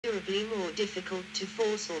considerably more difficult to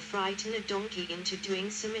force or frighten a donkey into doing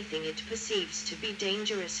something it perceives to be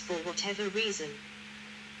dangerous for whatever reason.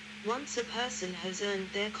 Once a person has earned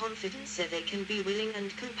their confidence, they can be willing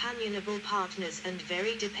and companionable partners and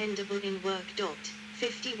very dependable in work.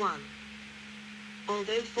 51.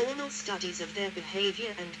 Although formal studies of their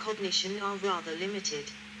behavior and cognition are rather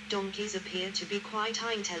limited, donkeys appear to be quite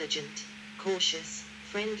intelligent, cautious,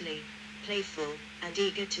 friendly, playful, and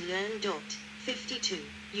eager to learn. 52.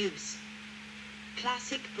 Use.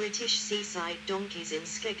 Classic British seaside donkeys in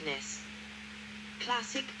Skegness.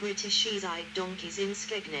 Classic British seaside donkeys in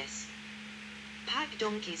Skegness. Pack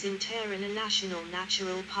donkeys in Terrana National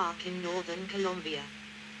Natural Park in northern Colombia.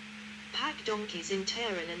 Pack donkeys in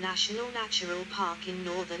Terrana National Natural Park in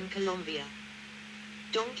northern Colombia.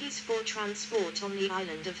 Donkeys for transport on the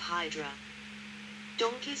island of Hydra.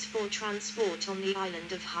 Donkeys for transport on the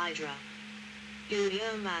island of Hydra.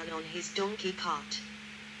 Uriah man on his donkey cart.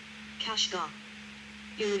 Kashgar.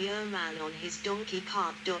 Uriah man on his donkey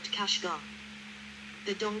cart. Kashgar.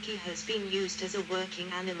 The donkey has been used as a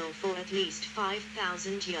working animal for at least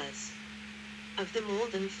 5,000 years. Of the more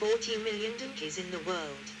than 40 million donkeys in the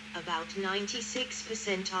world, about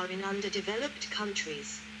 96% are in underdeveloped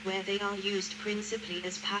countries, where they are used principally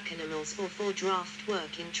as pack animals or for draft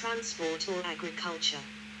work in transport or agriculture.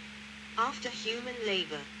 After human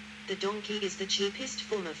labor, the donkey is the cheapest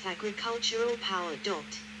form of agricultural power.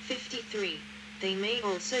 53. They may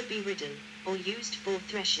also be ridden, or used for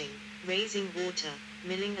threshing, raising water,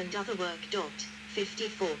 milling and other work.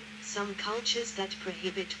 54. Some cultures that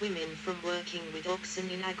prohibit women from working with oxen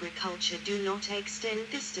in agriculture do not extend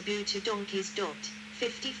this taboo to donkeys.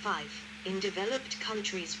 55. In developed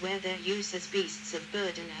countries where their use as beasts of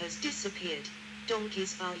burden has disappeared,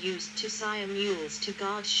 donkeys are used to sire mules to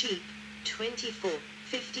guard sheep. 24.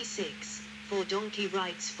 56. For donkey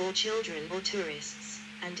rides for children or tourists,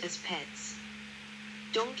 and as pets.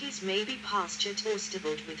 Donkeys may be pastured or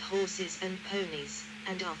stabled with horses and ponies,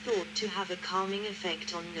 and are thought to have a calming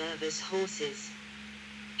effect on nervous horses.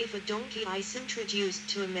 If a donkey is introduced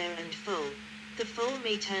to a mare and foal, the foal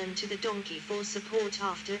may turn to the donkey for support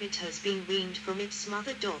after it has been weaned from its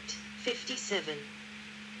mother. 57.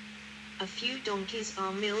 A few donkeys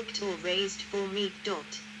are milked or raised for meat.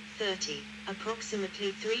 30.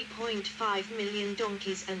 Approximately 3.5 million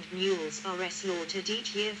donkeys and mules are slaughtered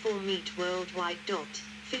each year for meat worldwide.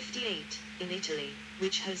 58. In Italy,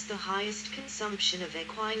 which has the highest consumption of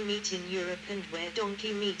equine meat in Europe and where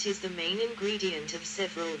donkey meat is the main ingredient of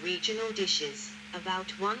several regional dishes,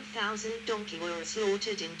 about 1,000 donkey were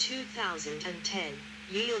slaughtered in 2010,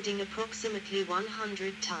 yielding approximately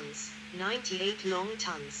 100 tons, 98 long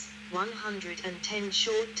tons, 110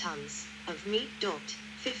 short tons, of meat.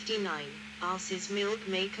 59. Horses' milk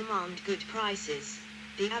may command good prices.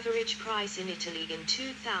 The average price in Italy in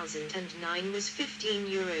 2009 was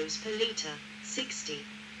 €15 per litre, 60.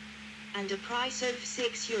 And a price of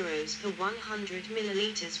 €6 per 100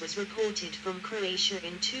 milliliters was reported from Croatia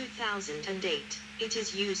in 2008. It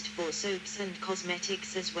is used for soaps and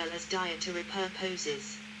cosmetics as well as dietary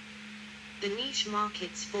purposes. The niche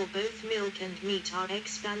markets for both milk and meat are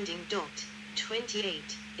expanding.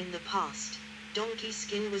 28. In the past, donkey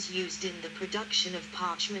skin was used in the production of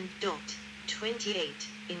parchment. 28.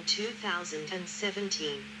 In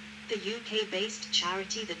 2017, the UK-based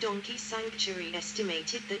charity The Donkey Sanctuary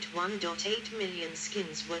estimated that 1.8 million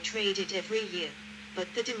skins were traded every year,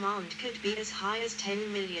 but the demand could be as high as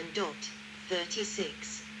 10 million.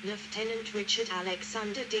 36. Lieutenant Richard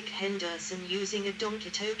Alexander Dick Henderson using a donkey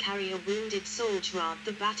to carry a wounded soldier at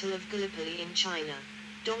the Battle of Gallipoli in China.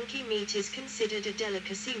 Donkey meat is considered a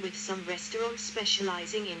delicacy with some restaurants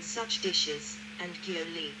specializing in such dishes, and Gyo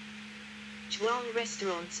Li Chuan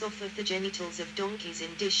restaurants offer the genitals of donkeys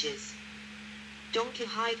in dishes. Donkey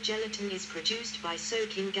hide gelatin is produced by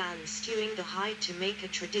soaking and stewing the hide to make a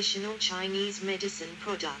traditional Chinese medicine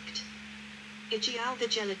product. Ijiao, the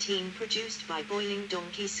gelatin produced by boiling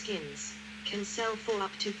donkey skins, can sell for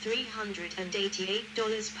up to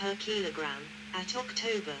 $388 per kilogram, at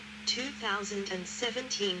October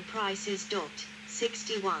 2017 prices.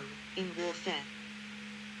 61. In warfare.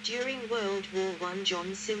 During World War I,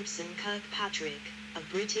 John Simpson Kirkpatrick, a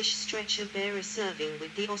British stretcher bearer serving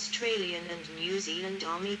with the Australian and New Zealand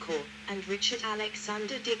Army Corps, and Richard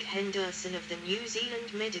Alexander Dick Henderson of the New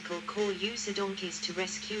Zealand Medical Corps used donkeys to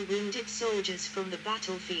rescue wounded soldiers from the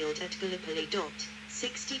battlefield at Gallipoli.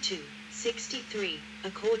 62. 63.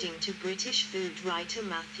 According to British food writer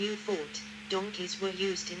Matthew Fort, donkeys were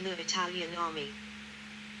used in the Italian army.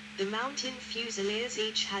 The mountain fusiliers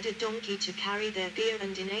each had a donkey to carry their gear,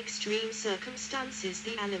 and in extreme circumstances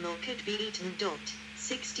the animal could be eaten.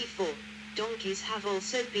 64. Donkeys have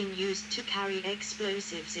also been used to carry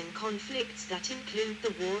explosives in conflicts that include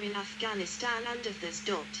the war in Afghanistan and others.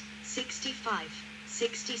 65,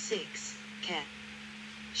 66, care.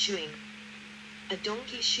 Shoeing. A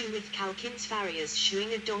donkey shoe with Calkins farriers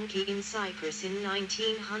shoeing a donkey in Cyprus in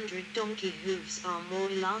 1900. Donkey hooves are more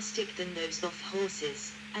elastic than those of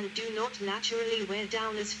horses, and do not naturally wear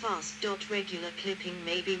down as fast. Regular clipping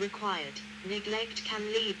may be required. Neglect can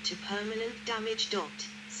lead to permanent damage.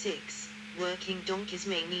 6. Working donkeys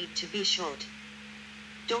may need to be shod.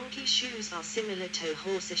 Donkey shoes are similar to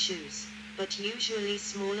horse shoes, but usually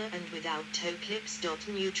smaller and without toe clips.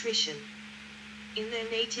 Nutrition. In their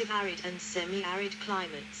native arid and semi-arid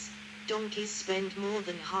climates, donkeys spend more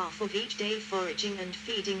than half of each day foraging and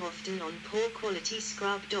feeding, often on poor quality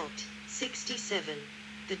scrub. 67.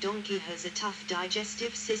 The donkey has a tough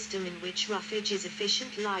digestive system in which roughage is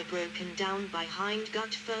efficiently broken down by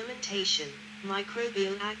hindgut fermentation,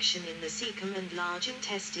 microbial action in the cecum and large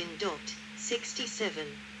intestine. 67.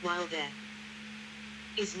 While there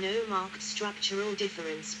is no marked structural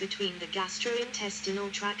difference between the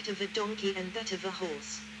gastrointestinal tract of a donkey and that of a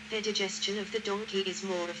horse, the digestion of the donkey is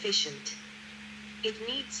more efficient. It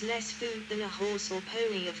needs less food than a horse or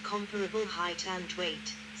pony of comparable height and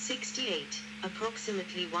weight. 68.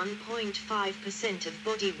 Approximately 1.5% of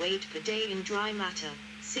body weight per day in dry matter.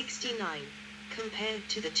 69. Compared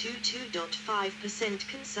to the 2.5%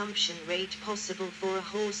 consumption rate possible for a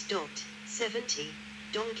horse. 70.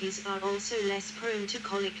 Donkeys are also less prone to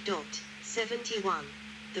colic. 71.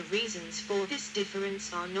 The reasons for this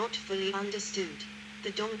difference are not fully understood.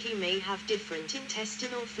 The donkey may have different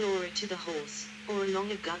intestinal flora to the horse, or a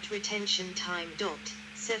longer gut retention time.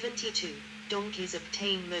 72. Donkeys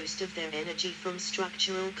obtain most of their energy from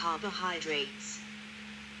structural carbohydrates.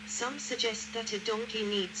 Some suggest that a donkey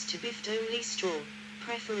needs to biffed only straw,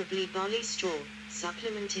 preferably barley straw,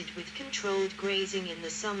 supplemented with controlled grazing in the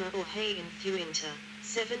summer or hay in the winter.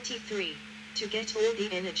 73. To get all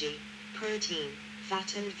the energy, protein,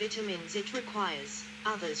 fat and vitamins it requires,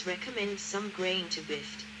 others recommend some grain to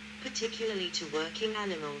biffed, particularly to working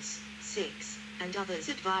animals. 6. And others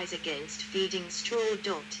advise against feeding straw.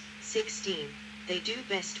 16. They do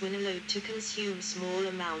best when allowed to consume small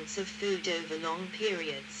amounts of food over long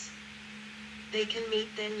periods. They can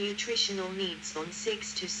meet their nutritional needs on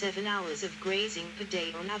 6 to 7 hours of grazing per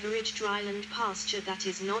day on average dryland pasture that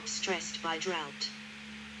is not stressed by drought.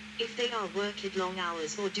 If they are worked long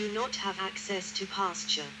hours or do not have access to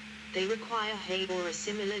pasture, they require hay or a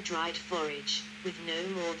similar dried forage, with no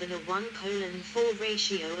more than a 1:4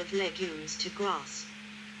 ratio of legumes to grass.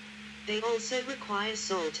 They also require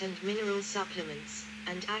salt and mineral supplements,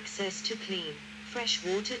 and access to clean, fresh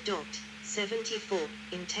water. 74.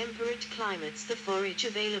 In temperate climates the forage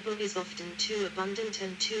available is often too abundant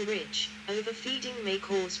and too rich. Overfeeding may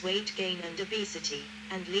cause weight gain and obesity,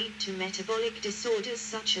 and lead to metabolic disorders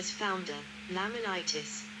such as founder,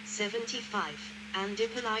 laminitis, 75, and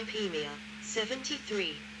hypolipemia,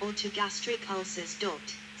 73, or to gastric ulcers.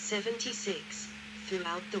 76.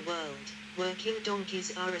 Throughout the world, working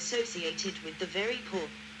donkeys are associated with the very poor,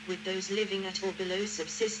 with those living at or below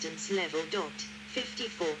subsistence level.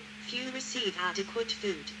 54. Few receive adequate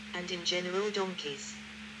food, and in general donkeys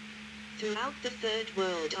throughout the third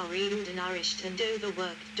world are undernourished and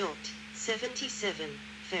overworked. 77.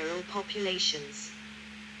 Feral populations.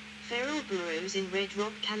 Feral burrows in Red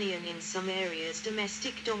Rock Canyon. In some areas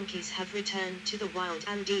domestic donkeys have returned to the wild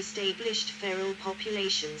and established feral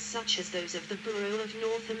populations such as those of the burro of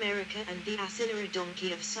North America and the Asinara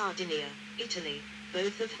donkey of Sardinia, Italy,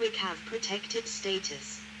 both of which have protected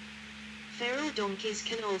status. Feral donkeys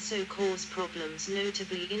can also cause problems,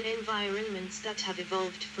 notably in environments that have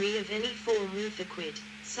evolved free of any form of equid,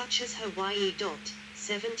 such as Hawaii.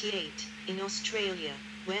 78. In Australia,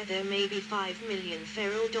 where there may be 5 million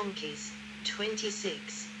feral donkeys.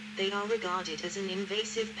 26. They are regarded as an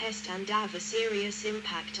invasive pest and have a serious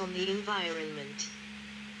impact on the environment.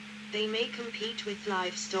 They may compete with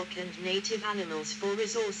livestock and native animals for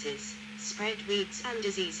resources, spread weeds and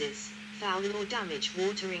diseases, foul or damage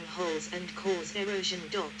watering holes and cause erosion.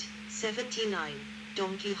 79.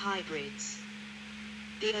 Donkey hybrids.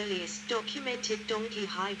 The earliest documented donkey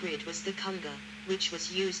hybrid was the Kunga, which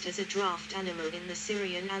was used as a draft animal in the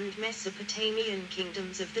Syrian and Mesopotamian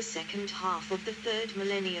kingdoms of the second half of the 3rd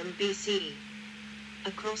millennium BCE.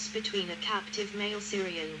 A cross between a captive male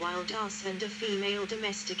Syrian wild ass and a female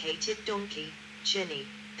domesticated donkey, Jenny.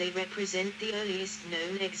 They represent the earliest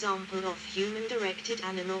known example of human-directed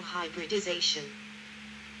animal hybridization.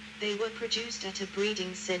 They were produced at a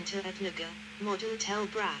breeding center at Naga, modern Tel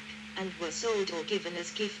Brak, and were sold or given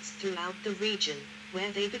as gifts throughout the region.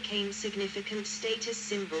 where they became significant status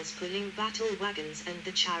symbols, pulling battle wagons and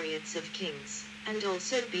the chariots of kings, and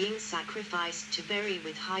also being sacrificed to bury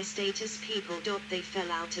with high-status people. They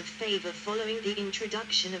fell out of favor following the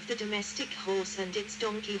introduction of the domestic horse and its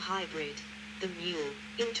donkey hybrid, the mule,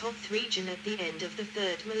 in Toth region at the end of the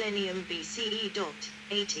 3rd millennium BCE.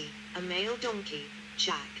 80. A male donkey,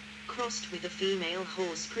 Jack, crossed with a female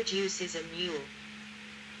horse produces a mule,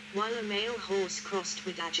 while a male horse crossed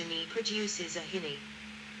with Agony produces a hinny.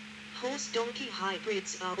 Horse-donkey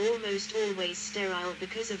hybrids are almost always sterile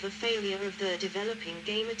because of a failure of the developing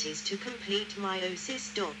gametes to complete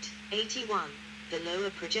meiosis. 81. The lower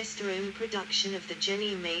progesterone production of the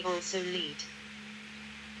jenny may also lead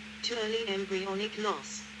to early embryonic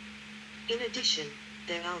loss. In addition,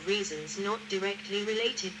 there are reasons not directly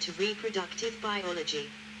related to reproductive biology.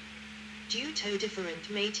 Due to different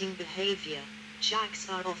mating behavior, jacks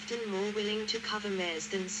are often more willing to cover mares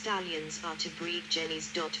than stallions are to breed jennies.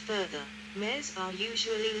 Further, mares are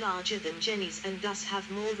usually larger than jennies and thus have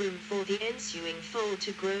more room for the ensuing foal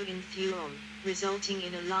to grow in theron, resulting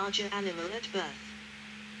in a larger animal at birth.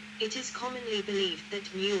 It is commonly believed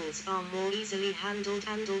that mules are more easily handled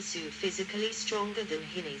and also physically stronger than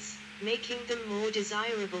hinnies, making them more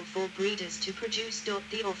desirable for breeders to produce.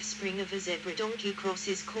 The offspring of a zebra donkey cross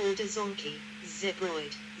is called a zonkey,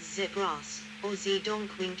 zebroid, zebras, or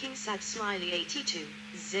z-donk. Winking sad smiley. 82.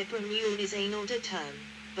 Zebra mule is an older term,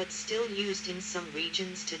 but still used in some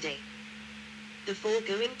regions today. The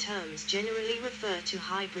foregoing terms generally refer to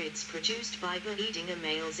hybrids produced by breeding a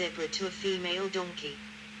male zebra to a female donkey.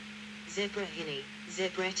 Zebra hinny,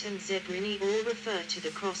 zebret and zebrini all refer to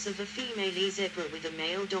the cross of a female zebra with a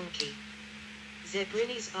male donkey.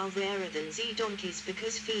 Zebrinis are rarer than z-donkeys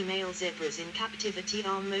because female zebras in captivity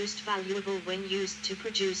are most valuable when used to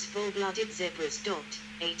produce full-blooded zebras.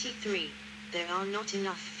 83. There are not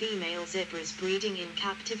enough female zebras breeding in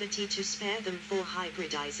captivity to spare them for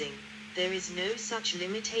hybridizing. There is no such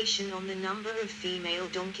limitation on the number of female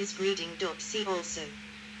donkeys breeding. See also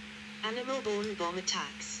animal-borne bomb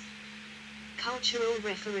attacks. Cultural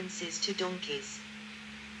references to donkeys.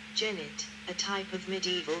 Jennet, a type of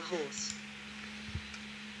medieval horse.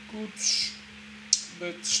 Gut,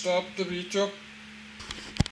 let's stop the video.